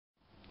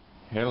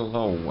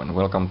Hello and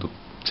welcome to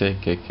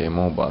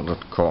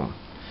jkkmobile.com.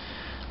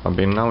 I've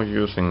been now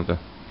using the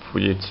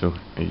Fujitsu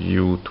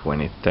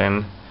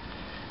U2010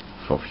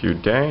 for a few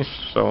days,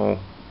 so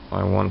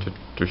I wanted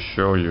to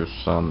show you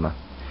some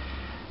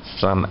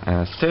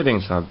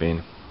settings I've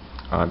been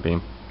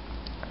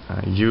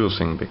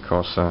using,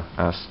 because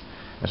as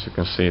you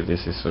can see,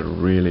 this is a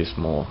really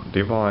small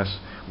device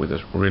with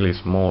a really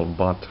small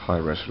but high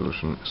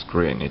resolution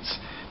screen. It's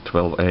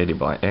 1280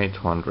 by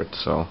 800,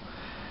 so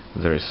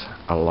there is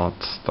a lot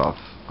of stuff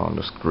on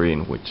the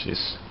screen, which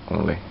is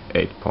only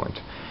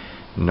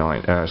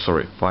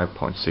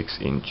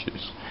 5.6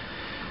 inches.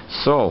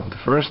 So the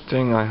first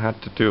thing I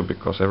had to do,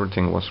 because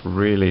everything was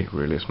really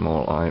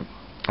small, I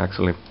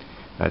actually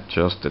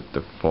adjusted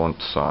the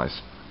font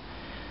size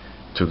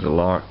to the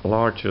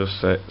larger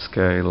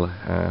scale,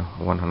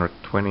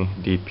 120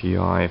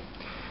 dpi,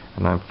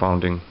 and I'm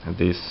finding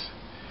this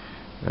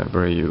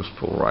very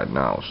useful right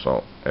now.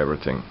 So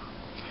everything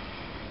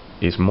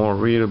is more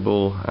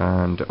readable,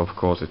 and of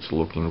course it's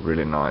looking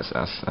really nice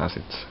as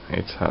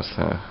it has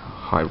a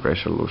high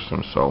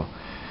resolution, so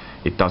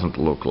it doesn't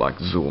look like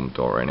zoomed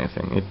or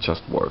anything. It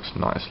just works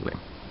nicely.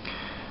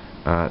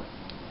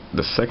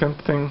 The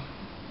second thing,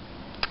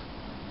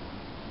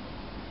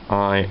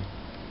 I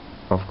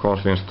of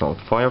course installed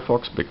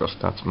Firefox, because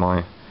that's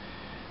my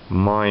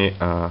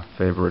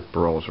favorite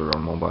browser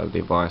on mobile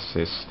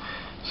devices.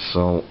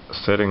 So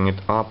setting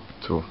it up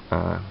to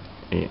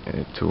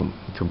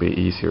be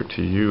easier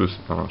to use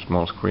on a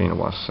small screen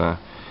was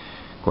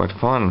quite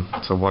fun.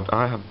 So what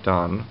I have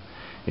done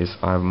is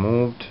I've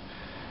moved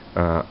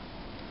the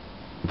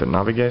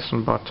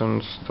navigation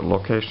buttons, the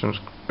locations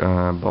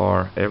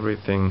bar,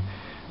 everything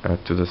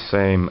to the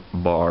same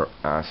bar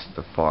as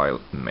the file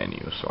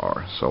menus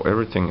are. So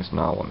everything is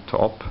now on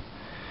top,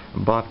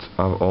 but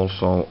I've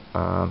also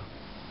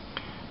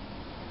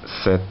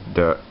set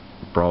the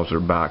browser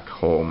back,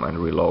 home and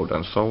reload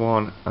and so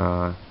on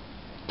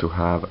to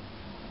have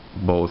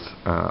both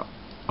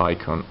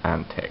icon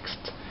and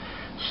text.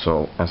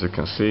 So as you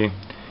can see,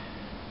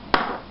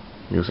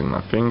 using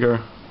my finger,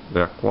 they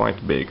are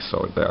quite big,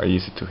 so they are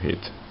easy to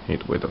hit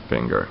with a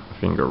finger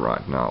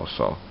right now.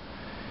 So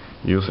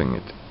using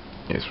it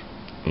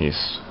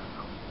is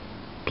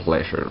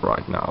pleasure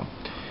right now.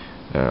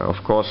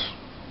 Of course,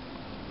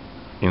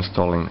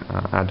 installing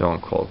an add-on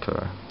called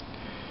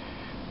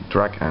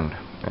grab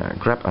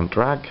and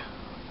drag,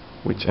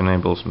 which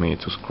enables me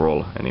to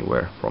scroll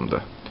anywhere from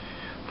the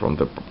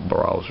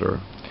browser.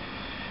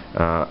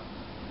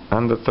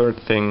 And the third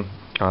thing,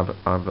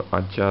 I've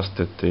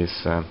adjusted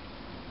these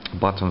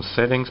button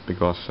settings,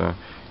 because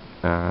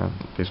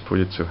this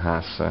Fujitsu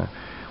has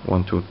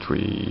 1, 2,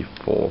 3,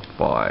 4,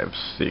 5,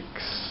 6,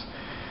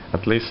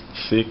 at least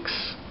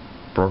 6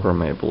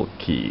 programmable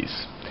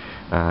keys.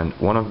 And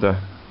one of the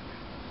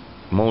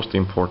most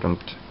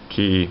important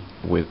key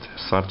with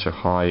such a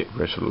high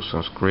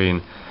resolution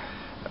screen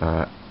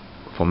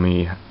for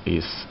me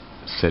is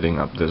setting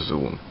up the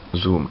zoom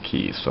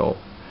key. So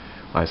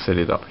I set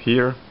it up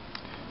here,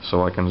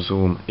 so I can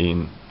zoom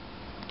in.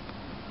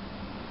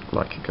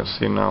 Like you can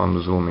see now, I'm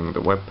zooming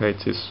the web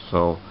pages,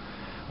 so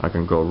I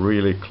can go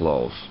really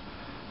close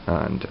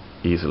and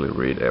easily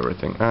read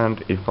everything.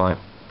 And if I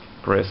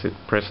press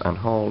and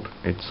hold,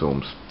 it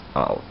zooms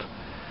out.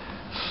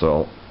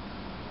 So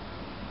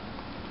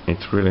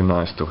it's really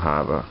nice to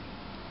have a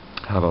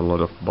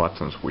lot of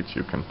buttons which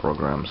you can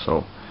program,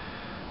 so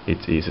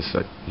it's easy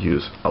to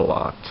use a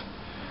lot.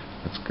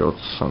 Let's go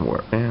to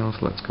somewhere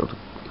else. Let's go to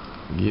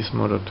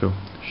Gizmodo to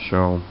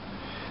show.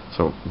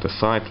 So the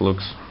site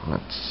looks,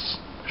 let's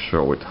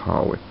show it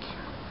how it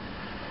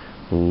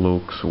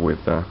looks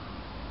with a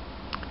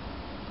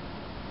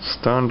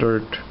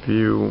standard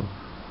view.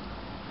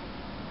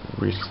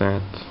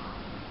 Reset.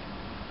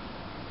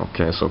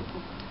 Okay, so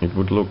it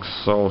would look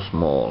so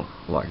small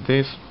like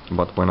this,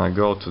 but when I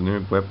go to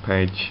new web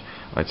page,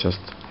 I just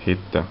hit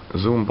the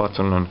zoom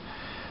button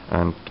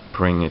and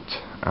bring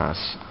it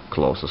as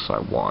close as I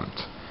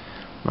want.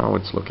 Now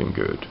it's looking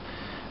good.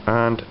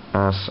 And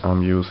as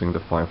I'm using the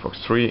Firefox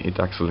 3, it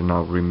actually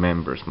now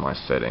remembers my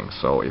settings.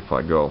 So if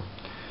I go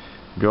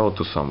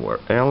to somewhere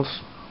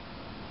else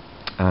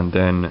and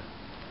then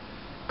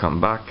come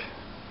back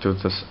to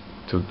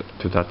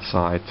that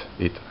site,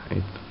 it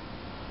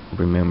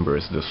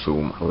remembers the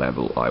zoom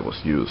level I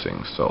was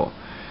using, so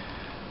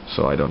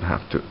I don't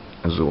have to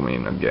zoom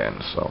in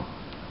again. So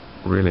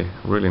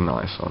really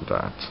nice on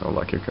that. So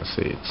like you can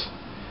see,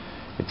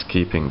 it's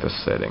keeping the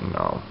setting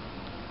now.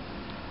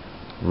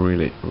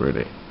 Really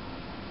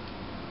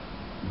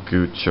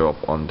good job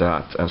on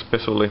that, and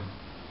especially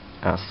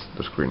as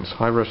the screen is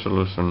high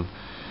resolution,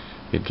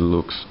 it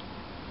looks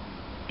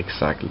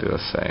exactly the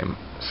same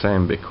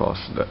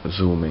because the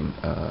zooming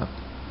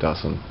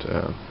doesn't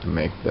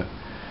make the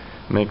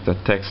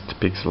text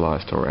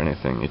pixelized or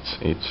anything.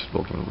 It's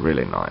looking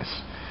really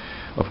nice.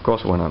 Of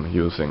course, when I'm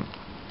using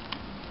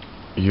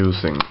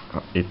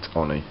it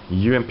on a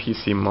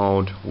UMPC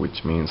mode,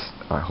 which means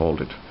I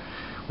hold it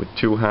with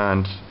 2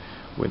 hands,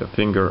 with a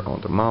finger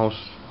on the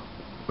mouse,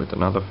 with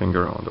another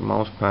finger on the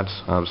mouse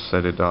pads, I've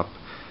set it up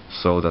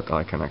so that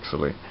I can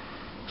actually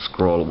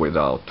scroll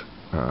without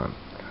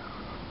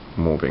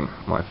moving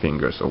my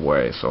fingers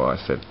away. So I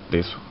set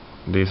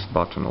this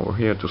button over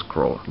here to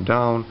scroll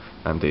down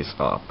and this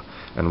up.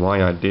 And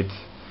why I did,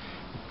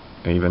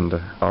 even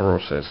the arrow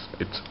says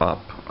it's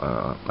up,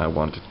 I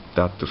wanted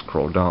that to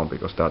scroll down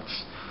because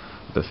that's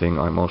the thing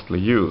I mostly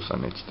use,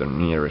 and it's the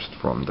nearest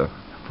from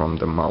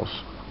the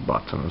mouse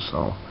button.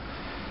 So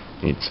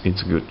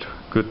it's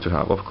good to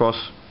have. Of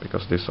course,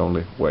 because this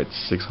only weighs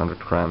 600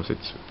 grams,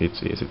 it's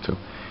easy to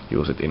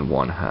use it in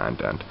one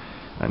hand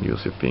and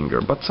use your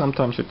finger, but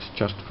sometimes it's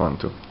just fun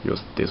to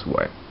use it this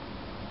way.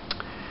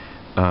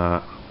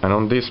 And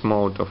on this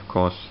mode, of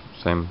course,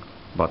 same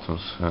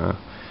buttons,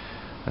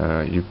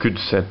 you could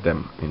set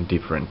them in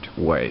different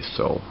ways.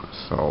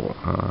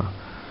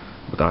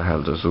 But I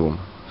have the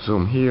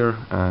zoom here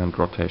and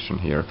rotation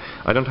here.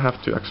 I don't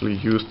have to actually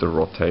use the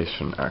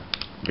rotation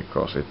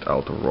because it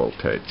auto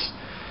rotates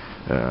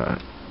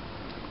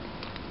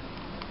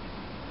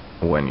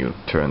when you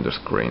turn the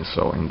screen.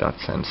 So in that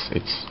sense,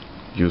 it's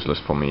useless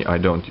for me. I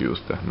don't use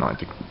the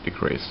 90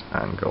 degrees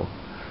angle.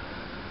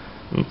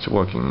 It's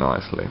working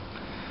nicely.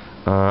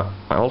 I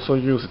also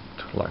use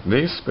it like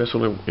this,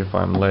 especially if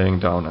I'm laying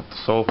down at the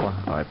sofa.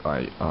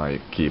 I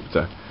keep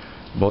the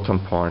bottom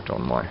part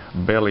on my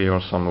belly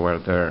or somewhere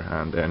there,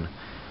 and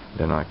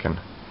then I can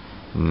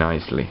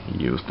nicely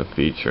use the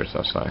features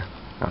as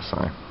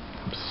I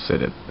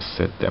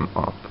set them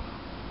up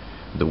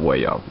the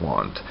way I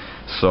want.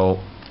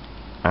 So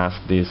as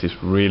this is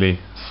really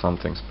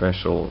something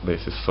special,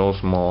 this is so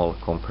small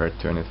compared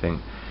to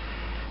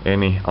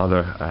any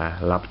other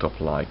laptop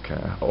like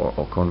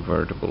or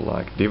convertible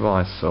like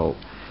device, so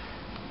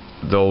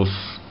those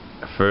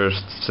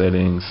first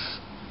settings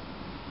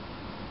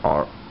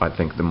are, I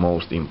think, the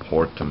most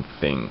important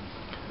thing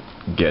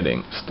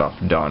getting stuff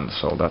done.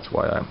 So that's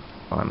why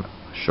I'm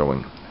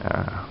showing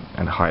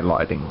and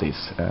highlighting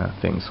these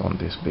things on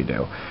this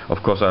video.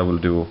 Of course, I will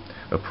do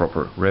a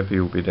proper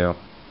review video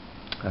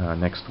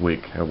next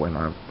week when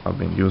I've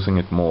been using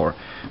it more,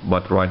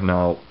 but right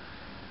now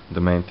the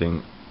main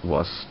thing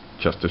was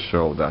just to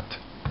show that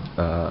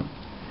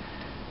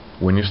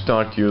when you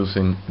start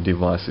using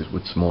devices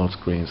with small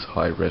screens,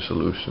 high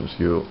resolutions,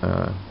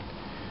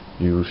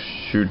 you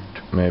should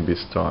maybe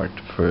start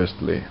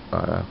firstly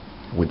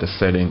with the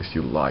settings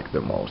you like the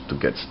most to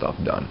get stuff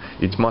done.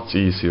 It's much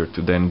easier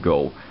to then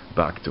go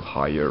back to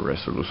higher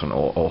resolution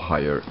or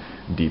higher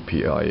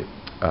DPI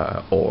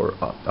or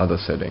other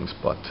settings,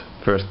 but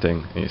first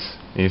thing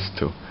is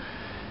to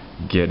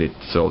get it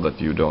so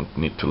that you don't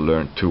need to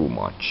learn too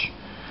much.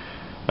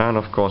 And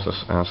of course,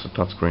 as a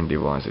touchscreen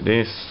device it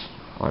is,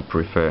 I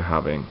prefer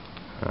having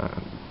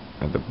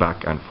the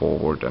back and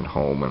forward and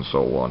home and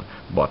so on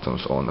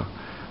buttons on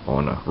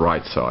the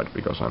right side,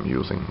 because I'm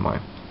using my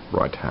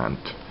right hand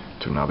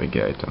to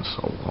navigate and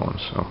so on.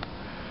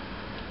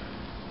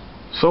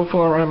 So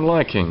far I'm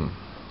liking.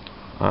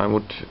 I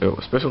would,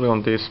 especially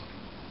on this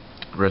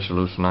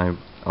resolution,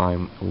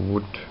 I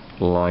would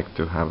like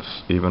to have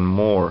even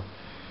more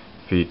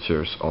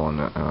features on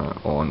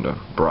the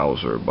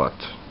browser, but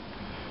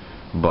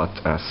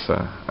as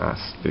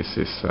this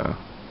is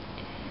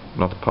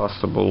not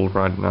possible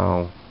right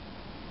now,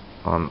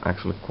 I'm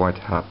actually quite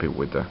happy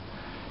with the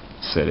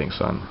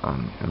settings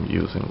I'm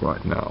using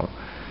right now.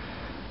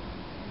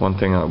 One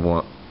thing I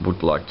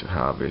would like to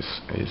have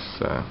is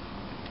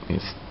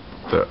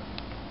the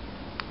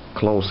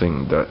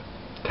closing the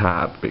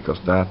tab, because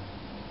that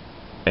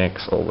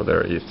X over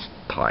there is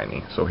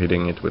tiny, so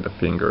hitting it with a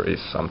finger is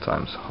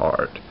sometimes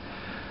hard.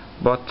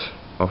 But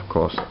of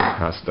course it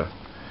has the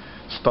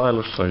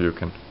stylus, so you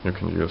can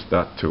use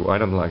that too. I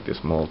don't like this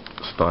small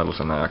stylus,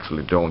 and I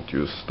actually don't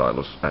use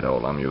stylus at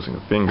all. I'm using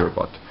a finger,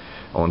 but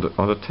on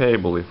the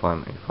table, if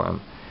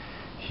I'm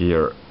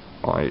here,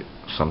 I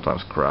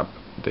sometimes grab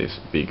this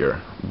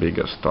bigger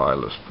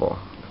stylus for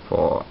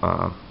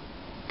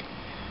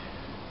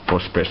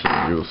special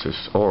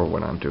uses, or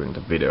when I'm doing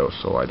the video,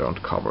 so I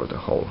don't cover the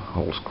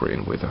whole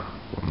screen with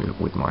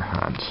my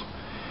hands.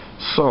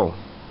 So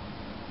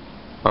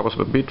I was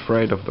a bit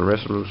afraid of the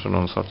resolution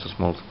on such a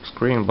small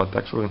screen, but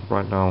actually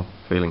right now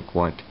feeling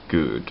quite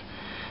good.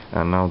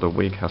 And now the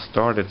week has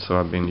started, so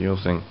I've been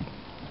using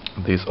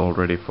this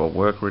already for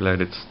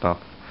work-related stuff,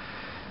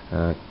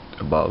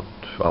 about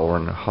hour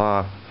and a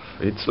half.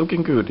 It's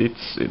looking good.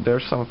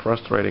 There's some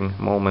frustrating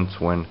moments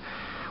when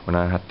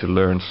I had to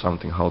learn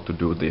something, how to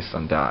do this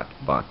and that,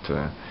 but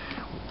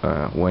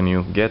when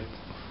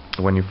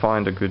you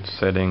find a good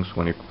settings,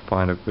 when you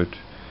find a good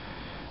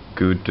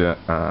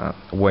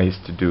ways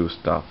to do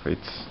stuff,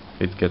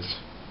 it gets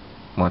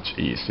much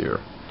easier.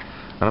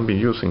 And I've been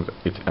using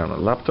it on a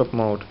laptop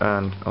mode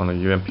and on a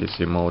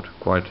UMPC mode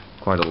quite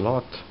a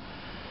lot,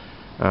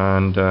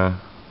 and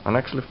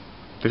actually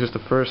this is the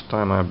first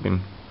time I've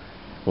been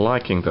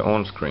liking the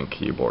on-screen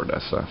keyboard,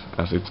 as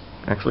it's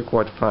actually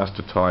quite fast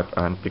to type,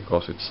 and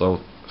because it's so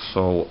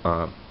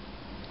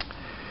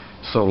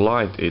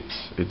light,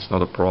 it's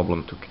not a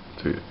problem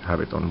to have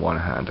it on one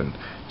hand and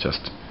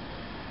just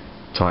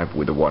type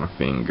with one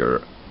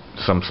finger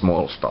some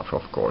small stuff,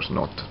 of course,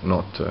 not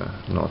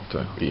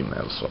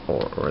emails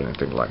or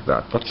anything like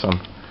that, but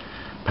some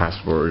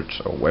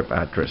passwords or web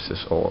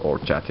addresses or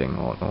chatting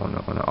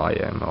on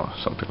IM or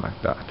something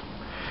like that.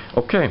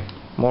 Okay,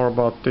 more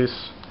about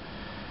this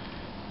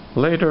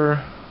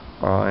later.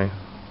 I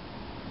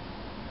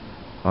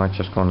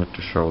just wanted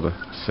to show the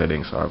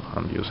settings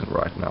I'm using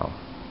right now.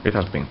 It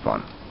has been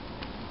fun.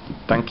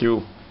 Thank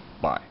you.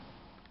 Bye.